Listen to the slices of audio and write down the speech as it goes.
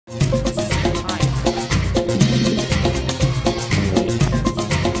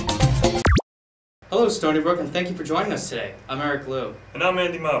Hello, Stony Brook, and thank you for joining us today. I'm Eric Liu. And I'm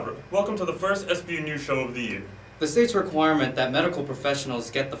Andy Mavra. Welcome to the first SBU News Show of the year. The state's requirement that medical professionals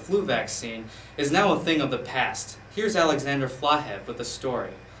get the flu vaccine is now a thing of the past. Here's Alexandra Flahive with the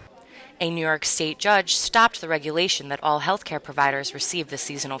story. A New York State judge stopped the regulation that all healthcare providers receive the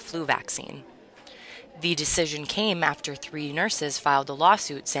seasonal flu vaccine. The decision came after 3 nurses filed a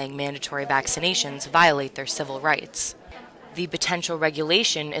lawsuit saying mandatory vaccinations violate their civil rights. The potential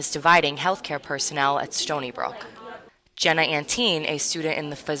regulation is dividing healthcare personnel at Stony Brook. Jenna Antine, a student in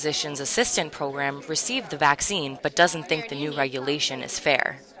the physician's assistant program, received the vaccine but doesn't think the new regulation is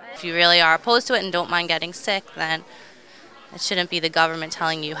fair. If you really are opposed to it and don't mind getting sick, then it shouldn't be the government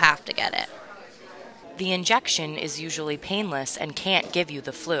telling you have to get it. The injection is usually painless and can't give you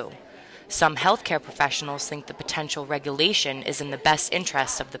the flu. Some healthcare professionals think the potential regulation is in the best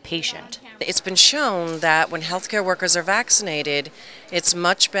interest of the patient. It's been shown that when healthcare workers are vaccinated, it's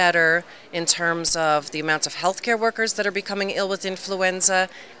much better in terms of the amount of healthcare workers that are becoming ill with influenza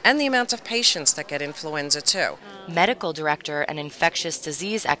and the amount of patients that get influenza too. Medical director and infectious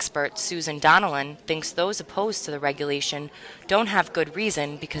disease expert Susan Donnellan thinks those opposed to the regulation don't have good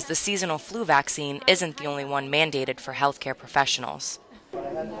reason because the seasonal flu vaccine isn't the only one mandated for healthcare professionals.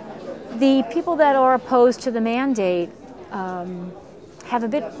 The people that are opposed to the mandate have a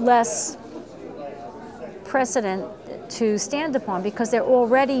bit less precedent to stand upon because they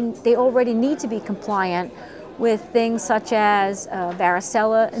already need to be compliant with things such as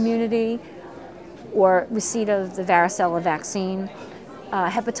varicella immunity or receipt of the varicella vaccine,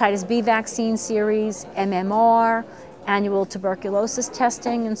 hepatitis B vaccine series, MMR, annual tuberculosis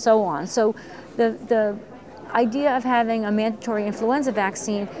testing, and so on. So the idea of having a mandatory influenza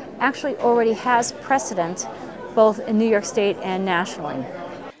vaccine actually already has precedent both in New York State and nationally.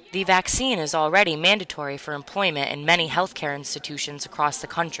 The vaccine is already mandatory for employment in many healthcare institutions across the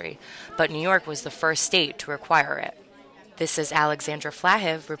country, but New York was the first state to require it. This is Alexandra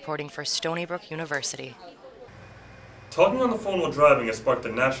Flahive reporting for Stony Brook University. Talking on the phone while driving has sparked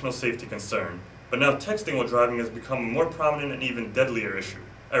a national safety concern, but now texting while driving has become a more prominent and even deadlier issue.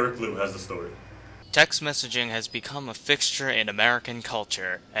 Eric Liu has the story. Text messaging has become a fixture in American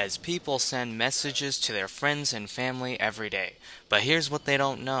culture as people send messages to their friends and family every day. But here's what they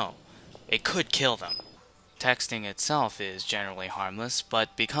don't know. It could kill them. Texting itself is generally harmless,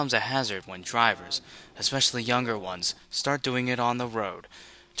 but becomes a hazard when drivers, especially younger ones, start doing it on the road,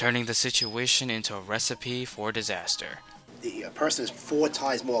 turning the situation into a recipe for disaster. The person is 4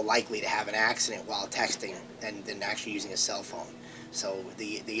 times more likely to have an accident while texting than actually using a cell phone. So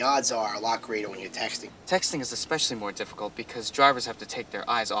the odds are a lot greater when you're texting. Texting is especially more difficult because drivers have to take their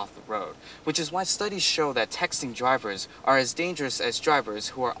eyes off the road, which is why studies show that texting drivers are as dangerous as drivers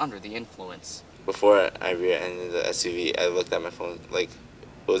who are under the influence. Before I rear-ended the SUV, I looked at my phone like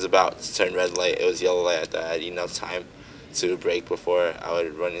it was about to turn red light. It was yellow light. I thought I had enough time to brake before I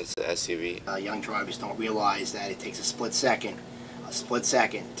would run into the SUV. Young drivers don't realize that it takes a split second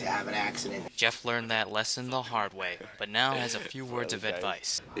to have an accident. Jeff learned that lesson the hard way, but now has a few words of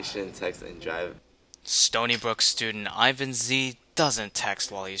advice. They shouldn't text and drive. Stony Brook student Ivan Z doesn't text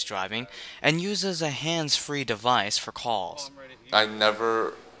while he's driving and uses a hands-free device for calls. I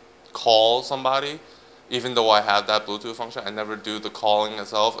never call somebody, even though I have that Bluetooth function. I never do the calling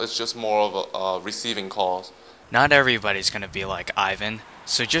itself. It's just more of receiving calls. Not everybody's going to be like Ivan,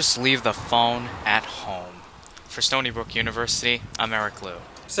 so just leave the phone at home. For Stony Brook University, I'm Eric Liu.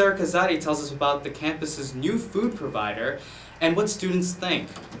 Sarah Kazadi tells us about the campus's new food provider and what students think.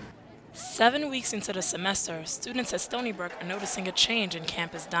 7 weeks into the semester, students at Stony Brook are noticing a change in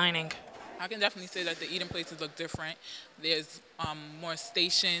campus dining. I can definitely say that the eating places look different. There's more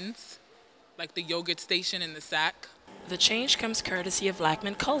stations, like the yogurt station in the SAC. The change comes courtesy of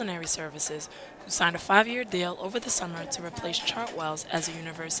Lackman Culinary Services, who signed a 5-year deal over the summer to replace Chartwell's as the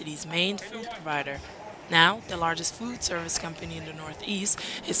university's main food provider. Now, the largest food service company in the Northeast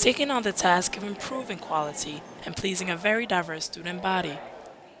is taking on the task of improving quality and pleasing a very diverse student body.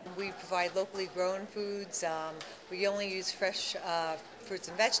 We provide locally grown foods. We only use fresh fruits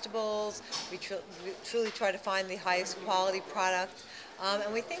and vegetables. We truly try to find the highest quality product.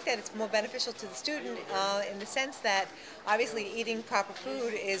 And we think that it's more beneficial to the student in the sense that obviously eating proper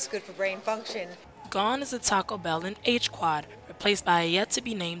food is good for brain function. Gone is the Taco Bell in H-Quad, replaced by a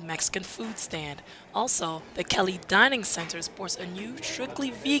yet-to-be-named Mexican food stand. Also, the Kelly Dining Center sports a new, strictly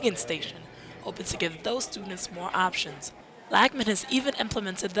vegan station, hoping to give those students more options. Lackman has even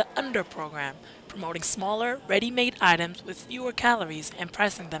implemented the Under program, promoting smaller, ready-made items with fewer calories and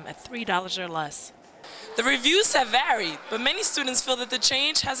pricing them at $3 or less. The reviews have varied, but many students feel that the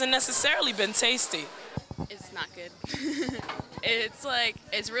change hasn't necessarily been tasty. It's It's not good.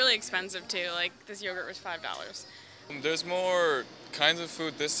 It's really expensive too. Like this yogurt was $5. There's more kinds of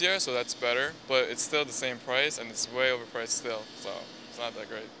food this year, so that's better, but it's still the same price and it's way overpriced still, so it's not that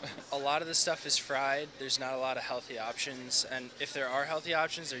great. A lot of the stuff is fried. There's not a lot of healthy options, and if there are healthy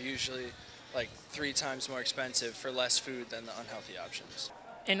options, they're usually like 3 times more expensive for less food than the unhealthy options.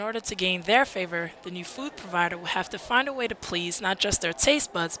 In order to gain their favor, the new food provider will have to find a way to please not just their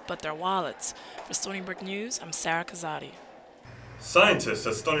taste buds, but their wallets. For Stony Brook News, I'm Sarah Kazadi. Scientists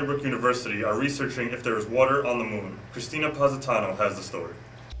at Stony Brook University are researching if there is water on the moon. Christina Positano has the story.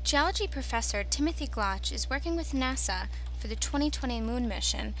 Geology professor Timothy Glotch is working with NASA for the 2020 moon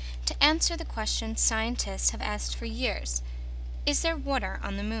mission to answer the question scientists have asked for years. Is there water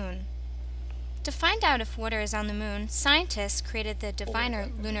on the moon? To find out if water is on the moon, scientists created the Diviner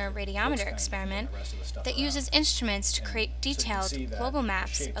lunar radiometer experiment that uses instruments to create detailed global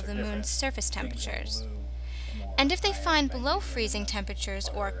maps of the moon's surface temperatures. And if they find below freezing temperatures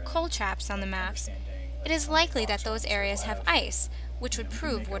or cold traps on the maps, it is likely that those areas have ice, which would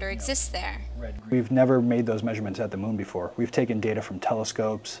prove water exists there. We've never made those measurements at the moon before. We've taken data from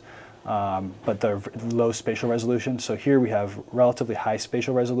telescopes, but they're low spatial resolution. So here we have relatively high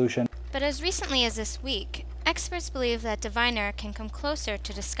spatial resolution. But as recently as this week, experts believe that Diviner can come closer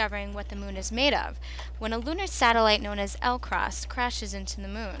to discovering what the moon is made of when a lunar satellite known as L-Cross crashes into the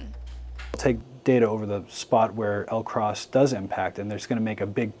moon. We'll take data over the spot where L-Cross does impact, and there's going to make a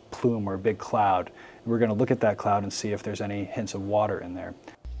big plume or a big cloud. We're going to look at that cloud and see if there's any hints of water in there.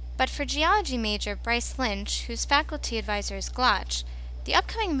 But for geology major Bryce Lynch, whose faculty advisor is Glotch, the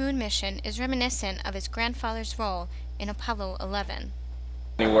upcoming moon mission is reminiscent of his grandfather's role in Apollo 11.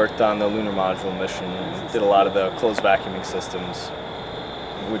 He worked on the lunar module mission, did a lot of the closed vacuuming systems,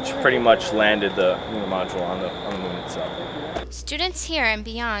 which pretty much landed the lunar module on the moon itself. Students here and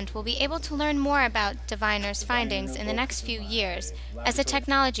beyond will be able to learn more about Diviner's findings in the next few years as the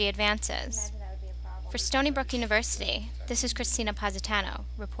technology advances. For Stony Brook University, this is Christina Positano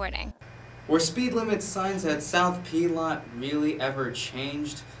reporting. Were speed limit signs at South P Lot really ever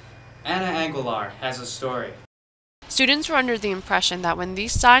changed? Anna Aguilar has a story. Students were under the impression that when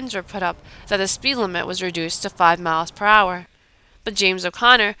these signs were put up, that the speed limit was reduced to 5 miles per hour. But James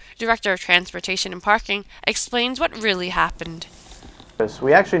O'Connor, Director of Transportation and Parking, explains what really happened.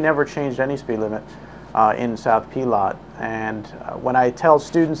 We actually never changed any speed limit in South P Lot, and when I tell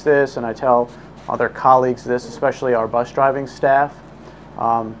students this and I tell other colleagues this, especially our bus driving staff,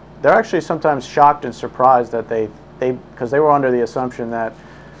 they're actually sometimes shocked and surprised that because they were under the assumption that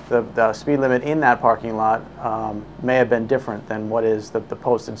the speed limit in that parking lot may have been different than what is the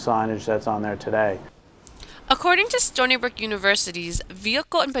posted signage that's on there today. According to Stony Brook University's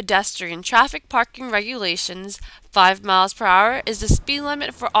Vehicle and Pedestrian Traffic Parking Regulations, 5 miles per hour is the speed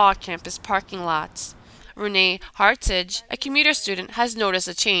limit for all campus parking lots. Renee Hartage, a commuter student, has noticed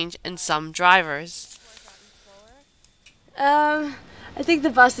a change in some drivers. I think the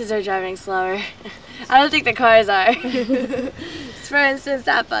buses are driving slower. I don't think the cars are. For instance,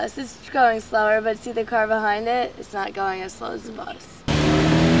 that bus is going slower, but see the car behind it? It's not going as slow as the bus.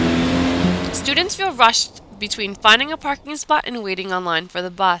 Students feel rushed between finding a parking spot and waiting online for the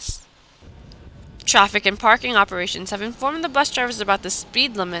bus. Traffic and parking operations have informed the bus drivers about the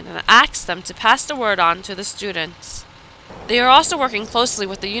speed limit and asked them to pass the word on to the students. They are also working closely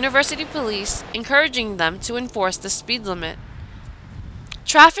with the university police, encouraging them to enforce the speed limit.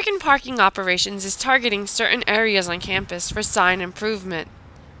 Traffic and parking operations is targeting certain areas on campus for sign improvement.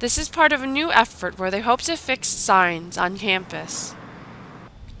 This is part of a new effort where they hope to fix signs on campus.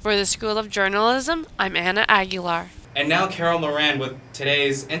 For the School of Journalism, I'm Anna Aguilar. And now Carol Moran with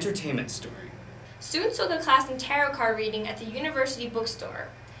today's entertainment story. Students took a class in tarot card reading at the university bookstore.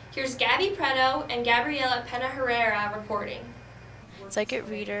 Here's Gabby Pretto and Gabriela Penherrera reporting. Psychic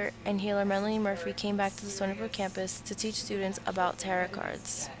reader and healer Melanie Murphy came back to the Stony Brook campus to teach students about tarot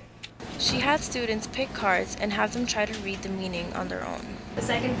cards. She had students pick cards and have them try to read the meaning on their own. The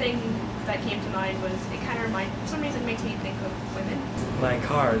second thing that came to mind was it kind of for some reason makes me think of women. My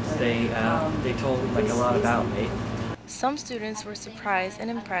cards, they told like a lot about me. Some students were surprised and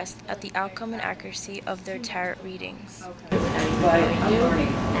impressed at the outcome and accuracy of their tarot readings. And it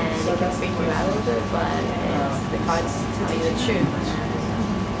can freak you out a little bit, but the cards tell you the truth.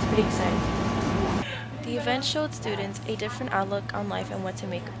 It's pretty exciting. The event showed students a different outlook on life and what to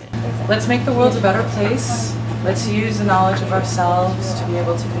make of it. Let's make the world a better place. Let's use the knowledge of ourselves to be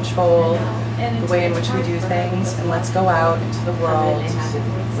able to control the way in which we do things, and let's go out into the world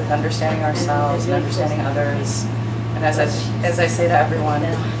with understanding ourselves and understanding others. And as I say to everyone,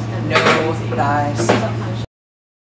 know thyself.